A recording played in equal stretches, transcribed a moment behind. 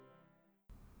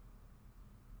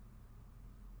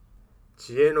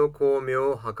知恵の巧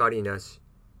妙計りなし、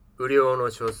雨量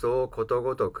の所相こと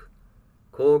ごとく、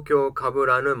公共かぶ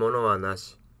らぬものはな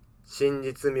し、真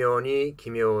実妙に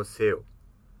奇妙せよ。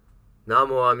ナ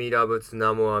モ阿弥陀仏、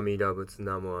ナモ阿弥陀仏、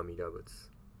ナモ阿弥陀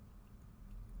仏。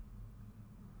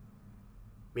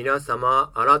皆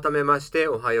様、改めまして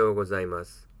おはようございま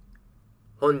す。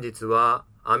本日は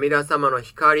阿弥陀様の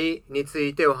光につ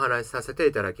いてお話しさせて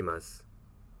いただきます。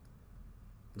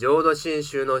浄土真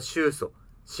宗の宗祖、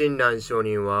親鸞上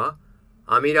人は、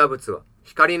阿弥陀仏は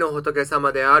光の仏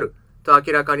様であると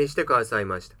明らかにしてください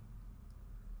ました。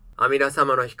阿弥陀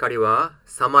様の光は、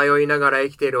さまよいながら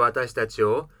生きている私たち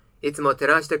をいつも照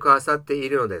らしてくださってい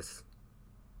るのです。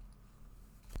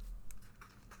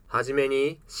はじめ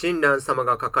に、親鸞様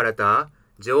が書かれた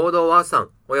浄土和賛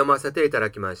を読ませていただ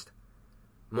きました。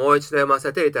もう一度読ま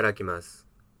せていただきます。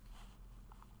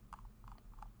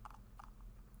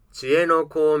知恵の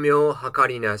巧妙計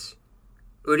りなし、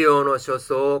雨量の所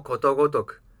相ことごと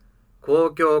く、公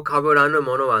共かぶらぬ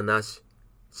ものはなし、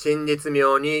真実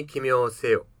妙に奇妙せ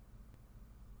よ。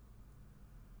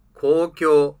公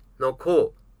共の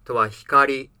公とは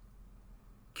光、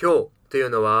今日とい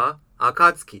うのは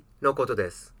暁のこと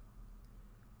です。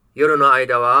夜の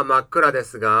間は真っ暗で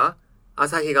すが、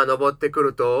朝日が昇ってく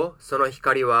ると、その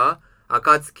光は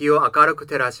暁を明るく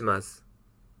照らします。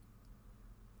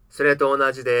それと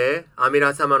同じで、阿弥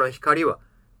陀様の光は、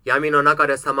闇の中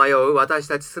でさまよう私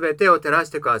たちすべてを照ら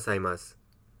してくださいます。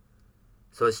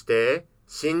そして、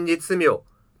真実妙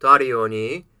とあるよう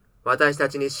に、私た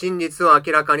ちに真実を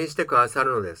明らかにしてくださ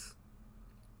るのです。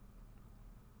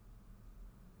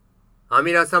阿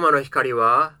弥陀様の光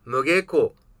は無下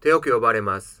光とよく呼ばれ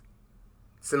ます。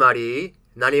つまり、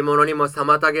何者にも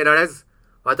妨げられず、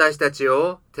私たち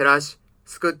を照らし、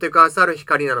救ってくださる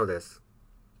光なのです。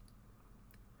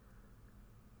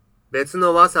別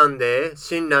の和賛で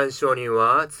親鸞上人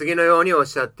は次のようにおっ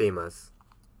しゃっています。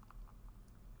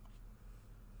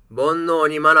煩悩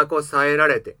に眼さえら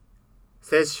れて、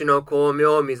摂取の巧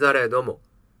妙を見ざれども、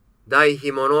大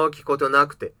非物を聞ことな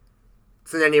くて、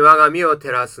常に我が身を照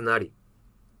らすなり。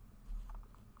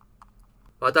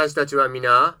私たちは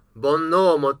皆、煩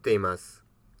悩を持っています。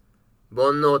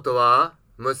煩悩とは、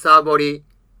むさぼり、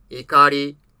怒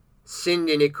り、真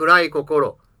理に暗い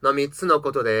心の3つの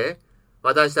ことで、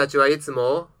私たちはいつ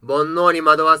も煩悩に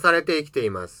惑わされて生きて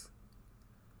います。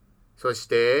そし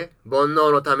て、煩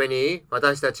悩のために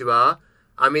私たちは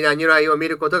阿弥陀如来を見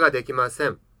ることができませ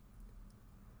ん。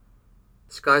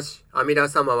しかし、阿弥陀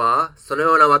様はその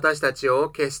ような私たち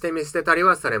を決して見捨てたり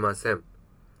はされません。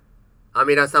阿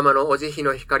弥陀様のお慈悲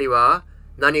の光は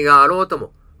何があろうと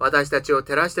も私たちを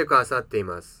照らしてくださってい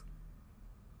ます。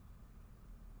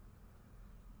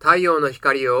太陽の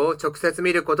光を直接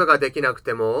見ることができなく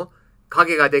ても、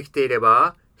影ができていれ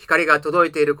ば光が届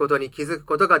いていることに気づく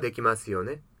ことができますよ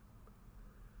ね。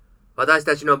私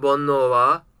たちの煩悩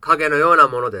は影のような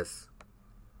ものです。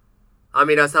阿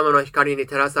弥陀様の光に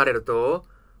照らされると、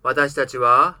私たち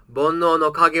は煩悩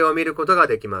の影を見ることが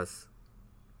できます。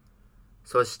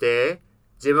そして、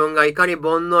自分がいかに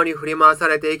煩悩に振り回さ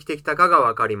れて生きてきたかが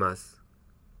わかります。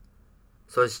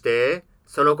そして、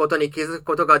そのことに気づく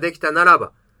ことができたなら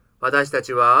ば、私た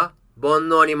ちは煩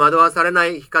悩に惑わされな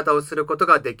い生き方をすること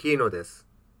ができるのです。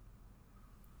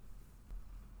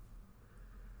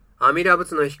阿弥陀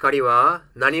仏の光は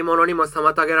何者にも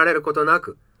妨げられることな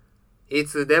く、い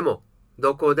つでも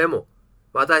どこでも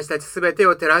私たちすべて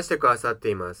を照らしてくださって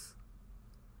います。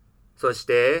そし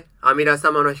て阿弥陀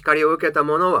様の光を受けた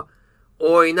者は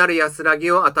大いなる安らぎ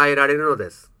を与えられるの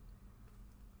です。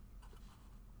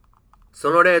そ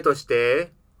の例とし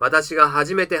て、私が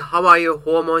初めてハワイを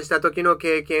訪問した時の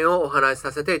経験をお話し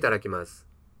させていただきます。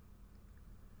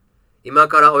今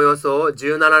からおよそ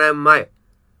17年前、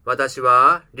私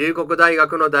は龍谷大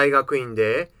学の大学院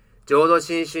で浄土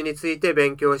真宗について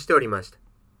勉強しておりました。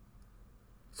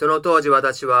その当時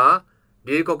私は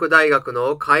龍谷大学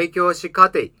の開教師課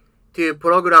程という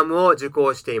プログラムを受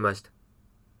講していました。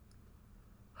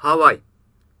ハワイ、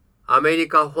アメリ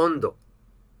カ本土、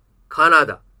カナ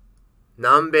ダ、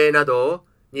南米など、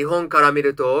日本から見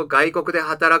ると外国で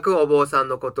働くお坊さん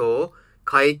のことを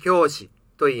開教師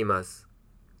と言います。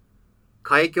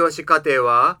開教師課程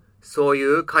はそうい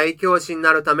う開教師に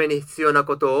なるために必要な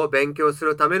ことを勉強す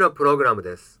るためのプログラム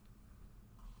です。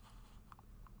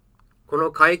こ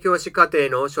の開教師課程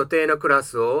の所定のクラ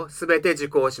スをすべて受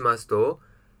講しますと、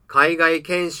海外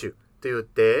研修といっ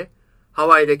てハ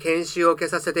ワイで研修を受け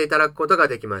させていただくことが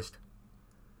できました。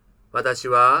私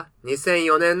は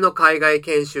2004年の海外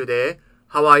研修で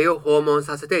ハワイを訪問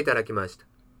させていただきました。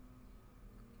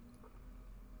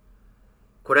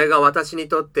これが私に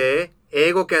とって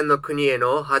英語圏の国へ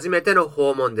の初めての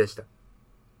訪問でした。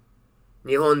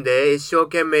日本で一生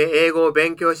懸命英語を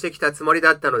勉強してきたつもり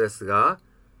だったのですが、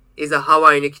いざハ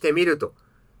ワイに来てみると、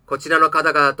こちらの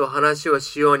方々と話を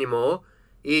しようにも、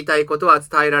言いたいことは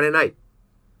伝えられない。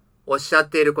おっしゃっ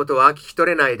ていることは聞き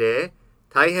取れないで、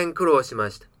大変苦労しま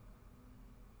した。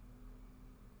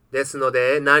ですの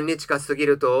で、何日か過ぎ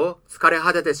ると疲れ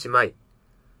果ててしまい、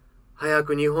早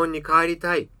く日本に帰り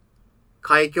たい。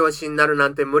海教師になるな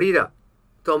んて無理だ。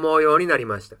と思うようになり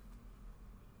ました。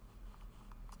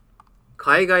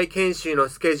海外研修の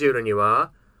スケジュールに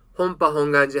は、本波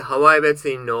本願寺ハワイ別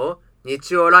院の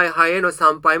日曜礼拝への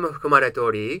参拝も含まれて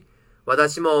おり、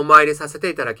私もお参りさせて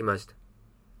いただきました。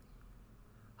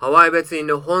ハワイ別院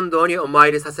の本堂にお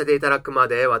参りさせていただくま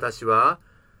で私は、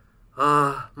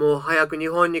もう早く日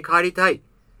本に帰りたい、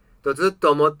とずっ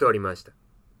と思っておりました。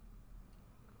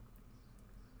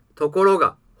ところ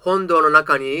が、本堂の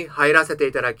中に入らせて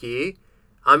いただき、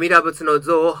阿弥陀仏の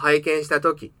像を拝見した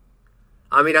とき、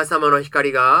阿弥陀様の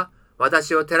光が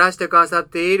私を照らしてくださっ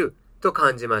ていると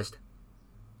感じました。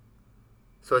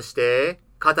そして、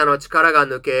肩の力が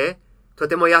抜け、と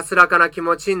ても安らかな気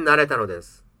持ちになれたので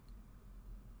す。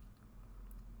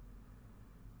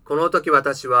この時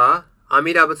私は阿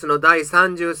弥陀仏の第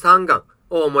33願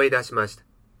を思い出しました。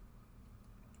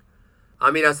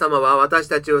阿弥陀様は私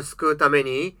たちを救うため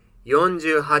に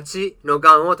48の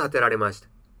願を立てられまし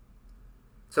た。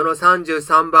その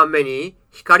33番目に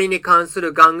光に関す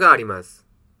る願があります。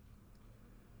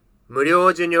無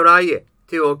量寿如来へ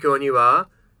というお経には、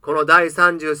この第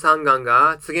33願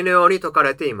が次のように説か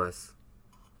れています。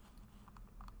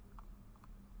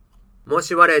も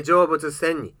し我成仏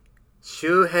千に、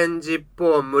周辺実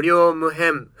法無量無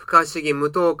辺不可思議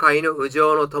無等界の右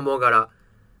上の友柄、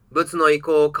仏の意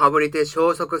向をかぶりて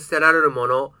消息捨てられる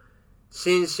者、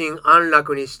心身安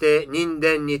楽にして人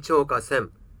伝に超過せ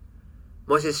ん。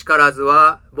もししからず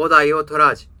は菩提を取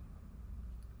らじ。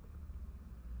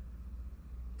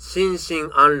心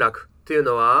身安楽という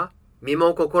のは、身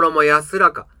も心も安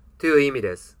らかという意味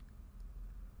です。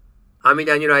阿弥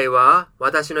陀如来は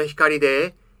私の光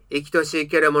で生きとし生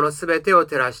けるものすべてを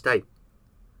照らしたい。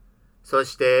そ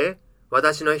して、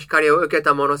私の光を受け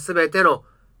たものすべての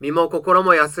身も心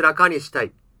も安らかにした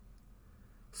い。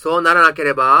そうならなけ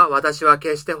れば私は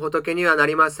決して仏にはな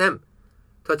りません。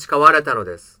と誓われたの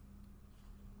です。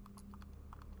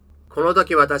この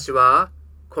時私は、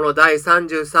この第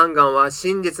33願は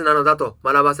真実なのだと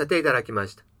学ばせていただきま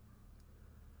した。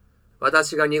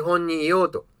私が日本にいよ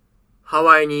うと、ハ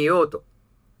ワイにいようと、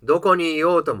どこにい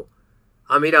ようとも、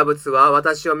阿弥陀仏は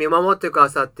私を見守ってくだ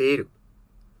さっている。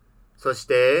そし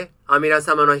て、阿弥陀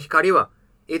様の光は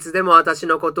いつでも私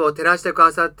のことを照らしてく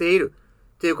ださっている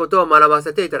ということを学ば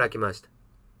せていただきました。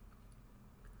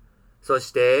そ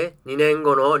して、2年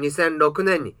後の2006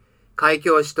年に開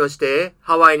教師として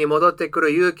ハワイに戻ってく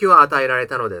る勇気を与えられ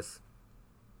たのです。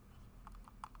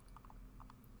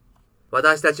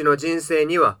私たちの人生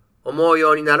には思う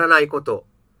ようにならないこと、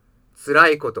辛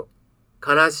いこと、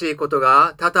悲しいこと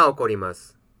が多々起こりま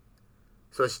す。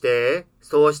そして、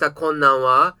そうした困難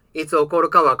はいつ起こる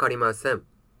かわかりません。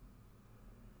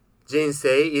人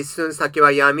生一寸先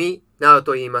は闇など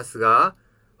と言いますが、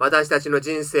私たちの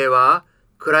人生は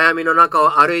暗闇の中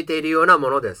を歩いているようなも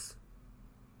のです。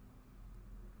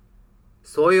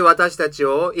そういう私たち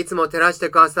をいつも照らして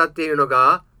くださっているの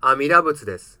が阿弥陀仏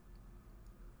です。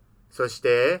そし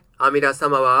て阿弥陀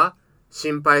様は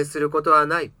心配することは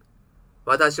ない。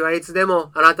私はいつで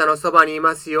もあなたのそばにい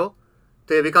ますよ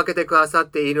と呼びかけてくださっ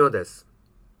ているのです。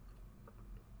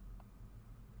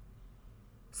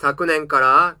昨年か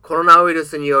らコロナウイル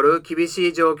スによる厳し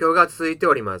い状況が続いて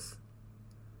おります。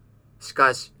し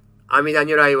かし、阿弥陀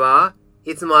如来は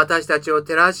いつも私たちを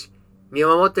照らし、見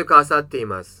守ってくださってい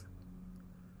ます。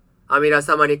阿弥陀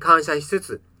様に感謝しつ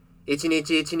つ、一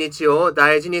日一日を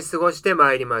大事に過ごして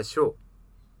まいりましょう。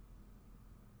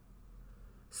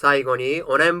最後に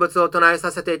お念仏を唱え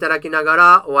させていただきなが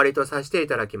ら終わりとさせてい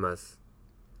ただきます。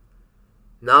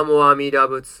ナモ阿弥陀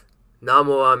仏、ナ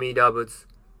モ阿弥陀仏、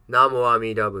ナモ阿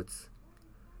弥陀仏。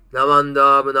ナマン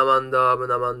ダーブナマンダーブ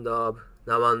ナマンダーブ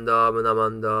ナマンダーブナマ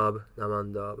ンダーブナマ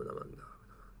ンダーブナマンダーブ。